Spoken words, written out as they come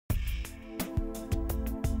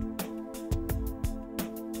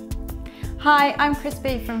Hi, I'm Chris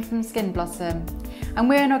Beetham from Skin Blossom, and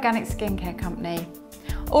we're an organic skincare company.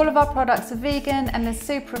 All of our products are vegan and they're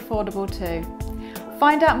super affordable too.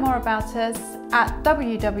 Find out more about us at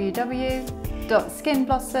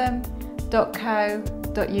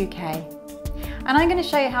www.skinblossom.co.uk. And I'm going to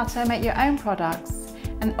show you how to make your own products,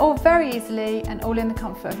 and all very easily and all in the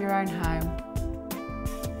comfort of your own home.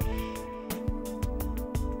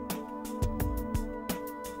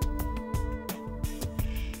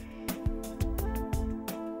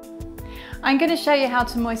 I'm going to show you how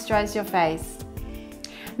to moisturise your face.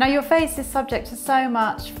 Now, your face is subject to so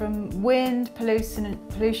much from wind, pollution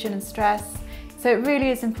and stress, so it really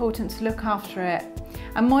is important to look after it.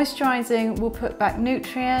 And moisturising will put back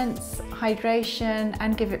nutrients, hydration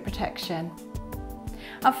and give it protection.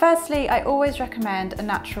 And firstly, I always recommend a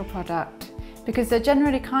natural product because they're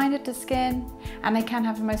generally kinder to skin and they can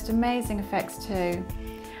have the most amazing effects too.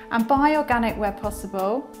 And buy organic where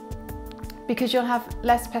possible, because you'll have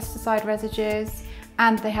less pesticide residues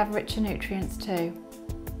and they have richer nutrients too.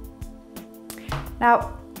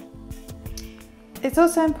 Now, it's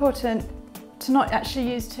also important to not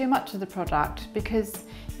actually use too much of the product because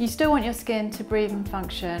you still want your skin to breathe and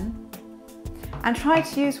function. And try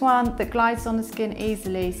to use one that glides on the skin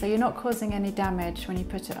easily so you're not causing any damage when you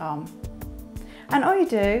put it on. And all you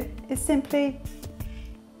do is simply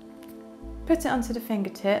put it onto the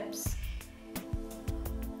fingertips,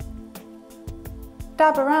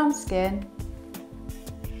 dab around skin,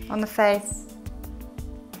 on the face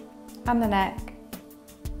and the neck,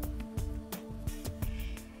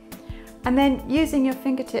 and then using your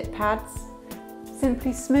fingertip pads,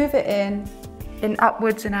 simply smooth it in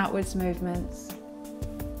upwards and outwards movements.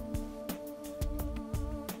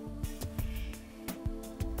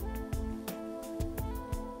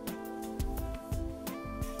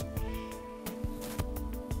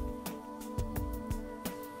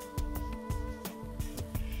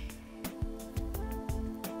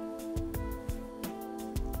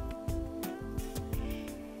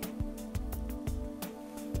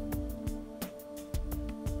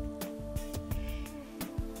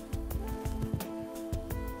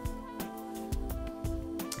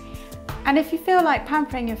 And if you feel like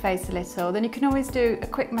pampering your face a little, then you can always do a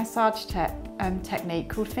quick massage technique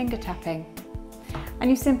called finger tapping. And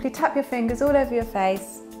you simply tap your fingers all over your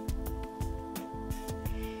face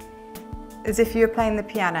as if you were playing the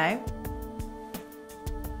piano,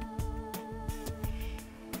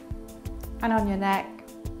 and on your neck.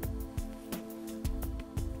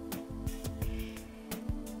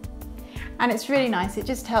 And it's really nice, it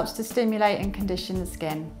just helps to stimulate and condition the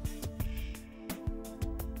skin.